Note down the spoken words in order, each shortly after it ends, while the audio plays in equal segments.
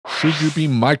Should you be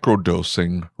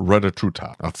microdosing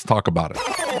Retatrutide? Let's talk about it.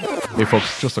 Hey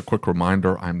folks, just a quick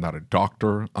reminder, I'm not a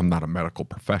doctor, I'm not a medical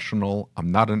professional,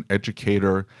 I'm not an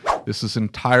educator. This is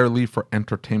entirely for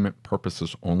entertainment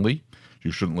purposes only.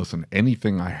 You shouldn't listen to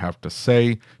anything I have to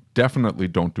say. Definitely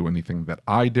don't do anything that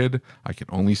I did. I can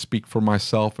only speak for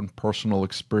myself and personal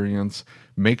experience.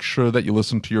 Make sure that you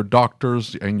listen to your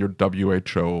doctors and your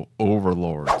WHO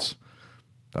overlords.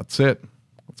 That's it.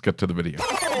 Let's get to the video.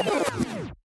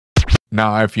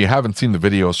 Now, if you haven't seen the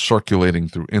videos circulating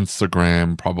through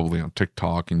Instagram, probably on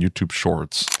TikTok and YouTube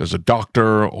Shorts, there's a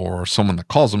doctor or someone that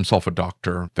calls himself a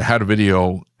doctor that had a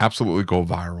video absolutely go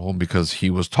viral because he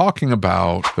was talking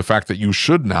about the fact that you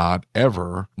should not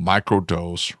ever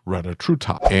microdose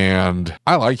Retatrutide. And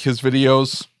I like his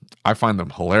videos. I find them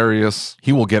hilarious.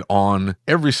 He will get on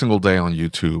every single day on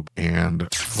YouTube and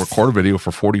record a video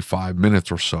for 45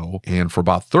 minutes or so. And for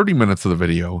about 30 minutes of the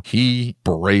video, he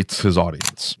berates his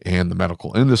audience and the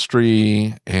medical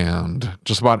industry and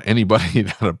just about anybody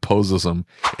that opposes him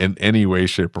in any way,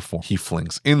 shape, or form. He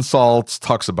flings insults,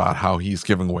 talks about how he's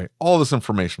giving away all this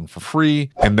information for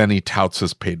free, and then he touts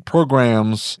his paid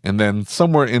programs. And then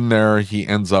somewhere in there, he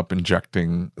ends up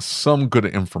injecting some good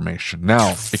information.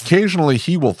 Now, occasionally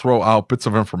he will throw out bits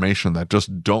of information that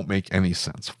just don't make any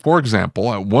sense. For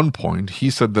example, at one point, he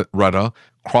said that Reta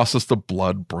crosses the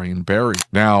blood-brain barrier.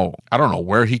 Now, I don't know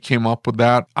where he came up with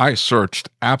that. I searched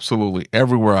absolutely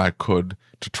everywhere I could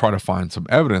to try to find some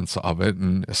evidence of it,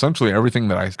 and essentially everything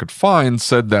that I could find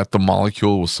said that the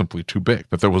molecule was simply too big,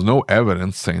 that there was no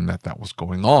evidence saying that that was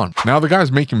going on. Now, the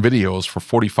guy's making videos for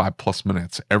 45 plus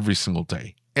minutes every single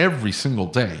day.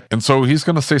 And so he's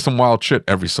going to say some wild shit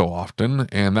every so often,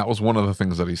 and that was one of the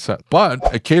things that he said.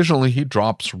 But occasionally he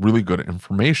drops really good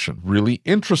information, really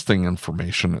interesting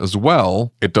information as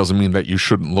well. It doesn't mean that you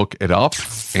shouldn't look it up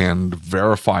and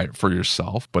verify it for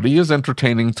yourself, but he is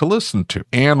entertaining to listen to.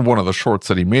 And one of the shorts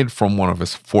that he made from one of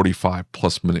his 45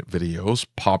 plus minute videos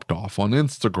popped off on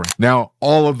Instagram. Now,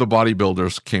 all of the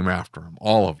bodybuilders came after him,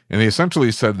 all of them. And they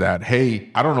essentially said that,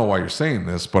 hey, I don't know why you're saying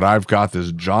this, but I've got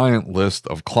this giant list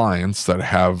of clients that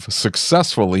have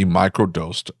successfully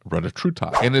microdosed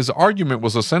Retatrutide. And his argument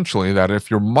was essentially that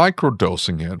if you're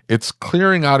microdosing it, it's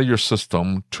clearing out of your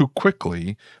system too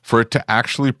quickly for it to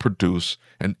actually produce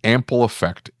an ample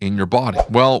effect in your body.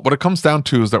 Well, what it comes down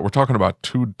to is that we're talking about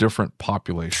two different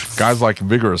populations. Guys like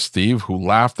Vigorous Steve, who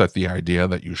laughed at the idea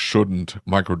that you shouldn't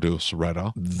microdose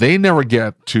Reta, they never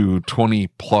get to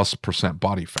 20+%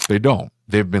 body fat. They don't.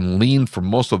 They've been lean for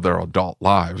most of their adult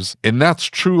lives, and that's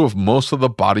true of most of the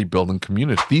bodybuilding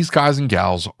community. These guys and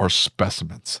gals are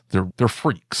specimens. They're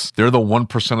freaks. They're the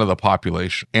 1% of the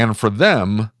population. And for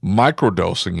them,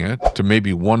 microdosing it to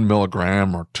maybe 1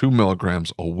 milligram or 2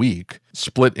 milligrams a week,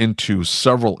 split into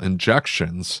several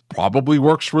injections, probably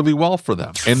works really well for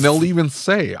them. And they'll even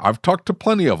say, I've talked to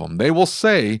plenty of them, they will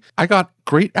say, I got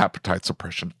great appetite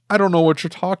suppression. I don't know what you're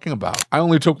talking about. I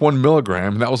only took 1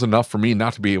 milligram, and that was enough for me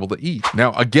not to be able to eat.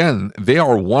 Now, again, they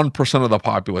are 1% of the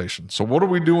population. So what are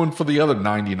we doing for the other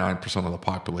 99% of the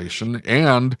population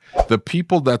and the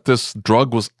people that this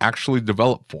drug was actually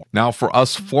developed for? Now, for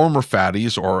us former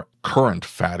fatties or current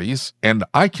fatties, and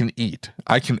I can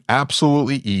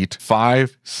absolutely eat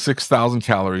 5,000-6,000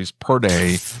 calories per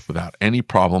day without any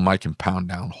problem. I can pound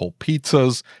down whole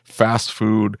pizzas, fast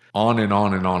food, on and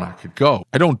on and on I could go.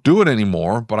 I don't do it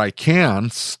anymore, but I can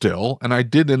still, and I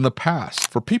did in the past.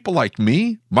 For people like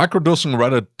me, microdosing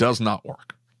Reta does not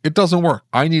work. It doesn't work.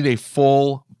 I need a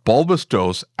full bulbous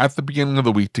dose at the beginning of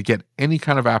the week to get any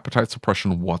kind of appetite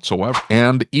suppression whatsoever.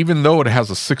 And even though it has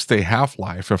a 6-day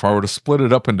half-life, if I were to split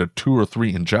it up into 2 or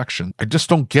 3 injections, I just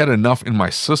don't get enough in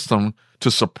my system to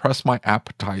suppress my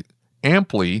appetite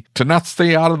amply to not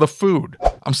stay out of the food.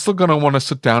 I'm still going to want to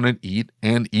sit down and eat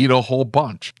a whole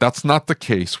bunch. That's not the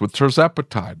case with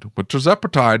tirzepatide. With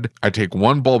tirzepatide, I take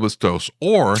 1 bulbous dose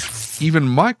or even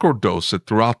microdose it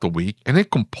throughout the week, and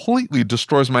it completely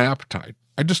destroys my appetite.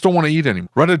 I just don't want to eat anymore.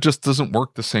 Reta just doesn't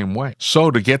work the same way.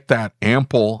 So to get that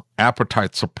ample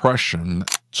appetite suppression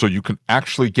so you can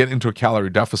actually get into a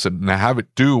calorie deficit and have it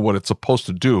do what it's supposed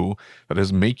to do, that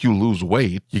is make you lose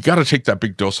weight, you got to take that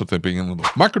big dose at the beginning of the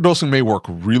week. Microdosing may work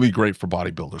really great for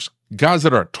bodybuilders. Guys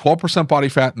that are at 12% body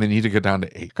fat and they need to get down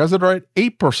to 8. Guys that are at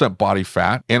 8% body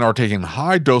fat and are taking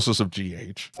high doses of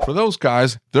GH. For those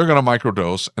guys, they're going to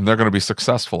microdose and they're going to be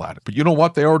successful at it. But you know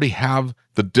what? They already have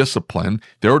the discipline,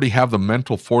 they already have the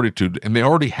mental fortitude, and they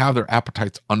already have their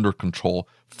appetites under control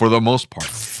for the most part.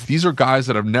 These are guys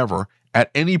that have never,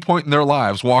 at any point in their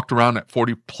lives, walked around at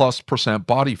 40+%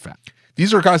 body fat.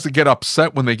 These are guys that get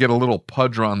upset when they get a little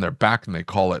pudge around their back and they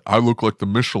call it, I look like the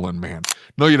Michelin Man.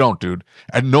 No, you don't, dude.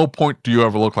 At no point do you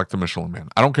ever look like the Michelin Man.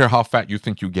 I don't care how fat you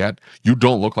think you get. You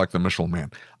don't look like the Michelin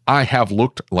Man. I have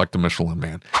looked like the Michelin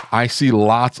Man. I see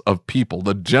lots of people,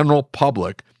 the general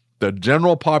public, the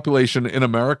general population in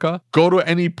America, go to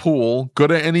any pool, go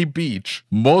to any beach.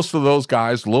 Most of those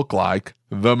guys look like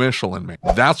the Michelin Man.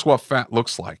 That's what fat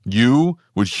looks like. You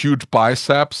with huge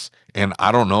biceps and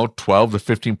I don't know, 12 to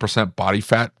 15% body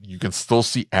fat, you can still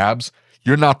see abs.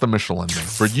 You're not the Michelin Man.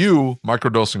 For you,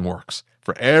 microdosing works.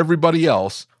 For everybody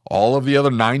else, all of the other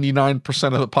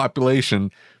 99% of the population,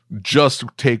 just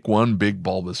take one big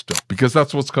bulbous dose because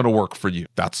that's what's going to work for you.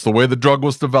 That's the way the drug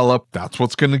was developed. That's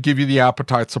what's going to give you the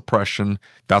appetite suppression.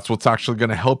 That's what's actually going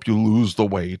to help you lose the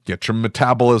weight, get your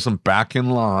metabolism back in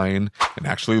line, and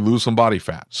actually lose some body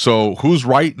fat. So who's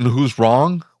right and who's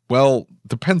wrong? Well,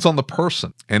 depends on the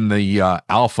person and the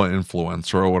alpha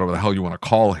influencer or whatever the hell you want to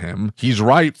call him. He's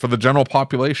right for the general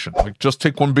population. Like, just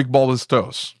take one big bulbous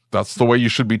dose. That's the way you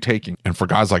should be taking. And for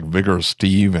guys like Vigorous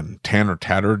Steve and Tanner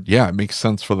Tattered, yeah, it makes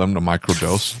sense for them to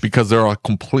microdose because they're a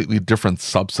completely different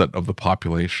subset of the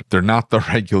population. They're not the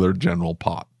regular general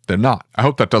pop. They're not. I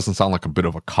hope that doesn't sound like a bit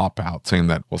of a cop-out saying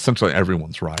that, well, essentially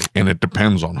everyone's right, and it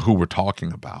depends on who we're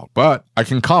talking about. But I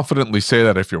can confidently say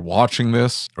that if you're watching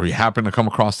this or you happen to come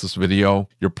across this video,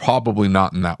 you're probably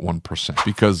not in that 1%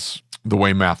 because the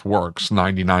way math works,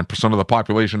 99% of the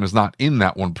population is not in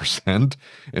that 1%,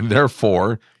 and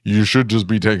therefore you should just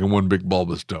be taking one big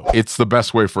bulbous dose. It's the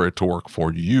best way for it to work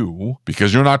for you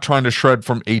because you're not trying to shred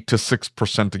from 8 to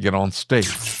 6% to get on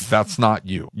stage. That's not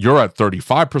you. You're at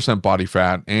 35% body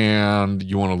fat and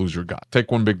you want to lose your gut.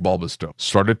 Take one big bulbous dose.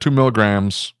 Start at 2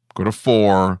 milligrams, go to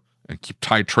 4, and keep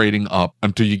titrating up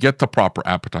until you get the proper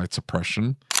appetite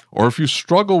suppression. Or if you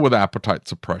struggle with appetite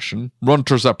suppression, run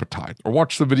tirzepatide or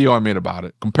watch the video I made about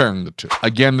it, comparing the two.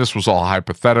 Again, this was all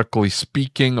hypothetically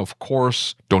speaking, of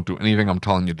course. Don't do anything I'm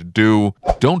telling you to do.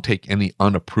 Don't take any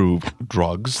unapproved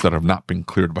drugs that have not been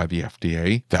cleared by the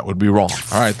FDA. That would be wrong.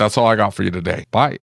 All right, that's all I got for you today. Bye.